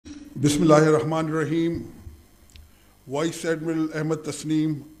Bismillahirrahmanirrahim. Vice Admiral Ahmed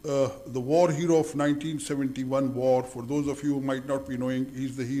Tasneem, the war hero of 1971 war, for those of you who might not be knowing,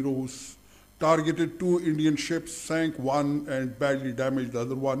 he's the hero who targeted 2 Indian ships, sank one and badly damaged the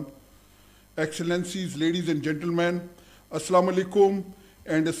other one. Excellencies, ladies and gentlemen, Assalamu alaikum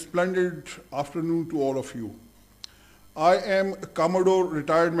and a splendid afternoon to all of you. I am Commodore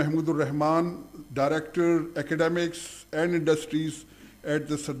retired Mahmoodur Rahman, Director, Academics and Industries at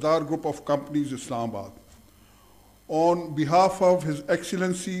the Sardar Group of Companies, Islamabad. On behalf of His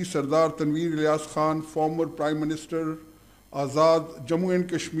Excellency Sardar Tενβίραلیاس Khan, former Prime Minister, Azad, Jammu and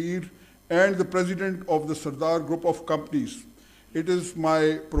Kashmir, and the President of the Sardar Group of Companies, it is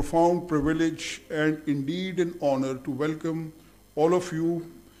my profound privilege and indeed an honor to welcome all of you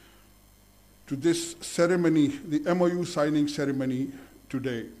to this ceremony, the MOU signing ceremony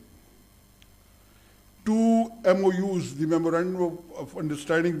today. 2 MOUs, the Memorandum of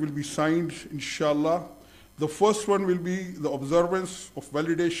Understanding, will be signed, inshallah. The first one will be the observance of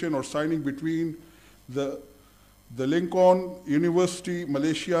validation or signing between the Lynn University,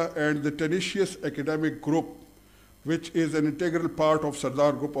 Malaysia, and the Tenacious Academic Group, which is an integral part of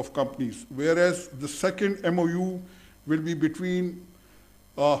Sardar Group of Companies. Whereas the second MOU will be between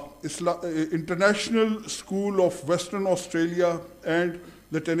International School of Western Australia and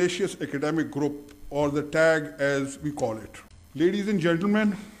the Tenacious Academic Group, or the TAG as we call it. Ladies and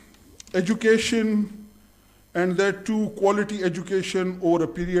gentlemen, education, and that too quality education over a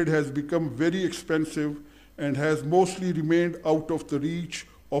period, has become very expensive and has mostly remained out of the reach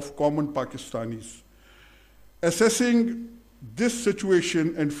of common Pakistanis. Assessing this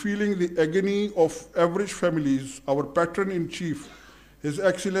situation and feeling the agony of average families, our patron-in-chief, His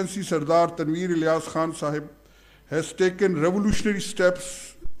Excellency Sardar Tενβίραلیاس Khan Sahib, has taken revolutionary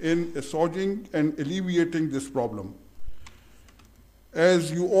steps in assuaging and alleviating this problem.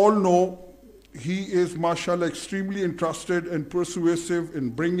 As you all know, he is, mashallah, extremely entrusted and persuasive in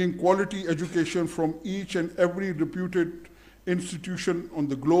bringing quality education from each and every reputed institution on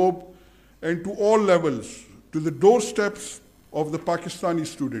the globe and to all levels, to the doorsteps of the Pakistani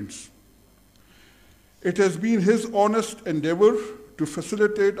students. It has been his honest endeavor to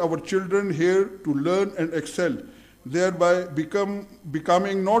facilitate our children here to learn and excel, thereby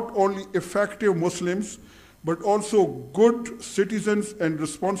becoming not only effective Muslims, but also good citizens and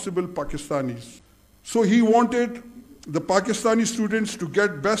responsible Pakistanis. So he wanted the Pakistani students to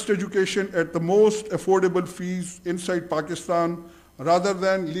get best education at the most affordable fees inside Pakistan, rather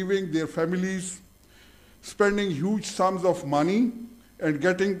than leaving their families, spending huge sums of money and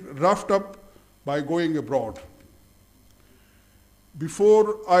getting roughed up by going abroad.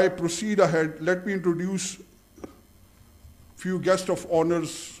 Before I proceed ahead, let me introduce few guests of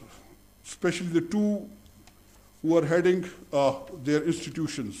honors, especially the 2 who are heading their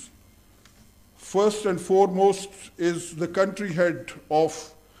institutions. First and foremost is the country head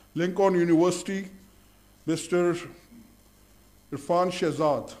of Lynn University, Mr. Irfan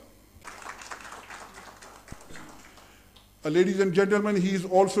Shehzad. Ladies and gentlemen, he is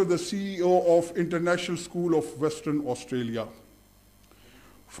also the CEO of International School of Western Australia.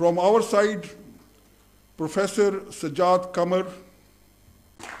 From our side, Professor Sajjad Qamar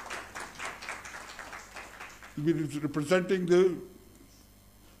will be representing the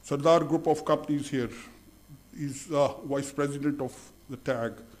Sardar Group of Companies here. He's Vice President of the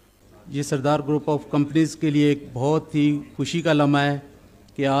TAG. ये सरदार group of companies के लिए एक बहुत ही खुशी का लम्हा है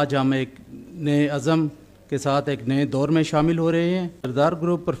कि आज हम एक नए अज़म के साथ एक नए दौर में शामिल हो रहे हैं। सरदार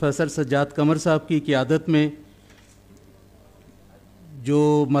ग्रुप प्रोफेसर सज्जाद कमर साहब की क़ियादत में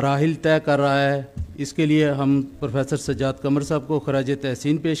जो मराहिल तय कर रहा है, इसके लिए हम प्रोफेसर सज्जाद कमर साहब को खराज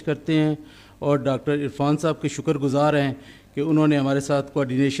तहसीन पेश करते हैं और डॉक्टर इरफान साहब के शुक्रगुज़ार हैं कि उन्होंने हमारे साथ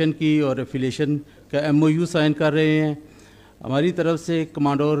कोऑर्डिनेशन की और एफिलिएशन का MOU साइन कर रहे हैं। हमारी तरफ से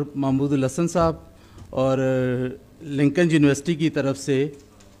कमांडर महमूद हसन साहब और लंकन यूनिवर्सटी की तरफ से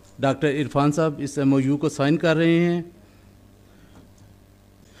डॉक्टर इरफान साहब इस MOU को साइन कर रहे हैं।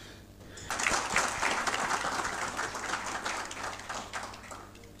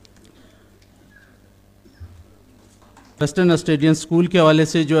 वेस्टर्न ऑस्ट्रेलियन स्कूल के हवाले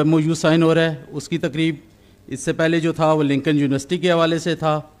से जो MOU साइन हो रहा है, उसकी तकरीब इससे पहले जो था वो लंकन यूनिवर्सिटी के हवाले से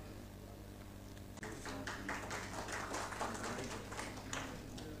था।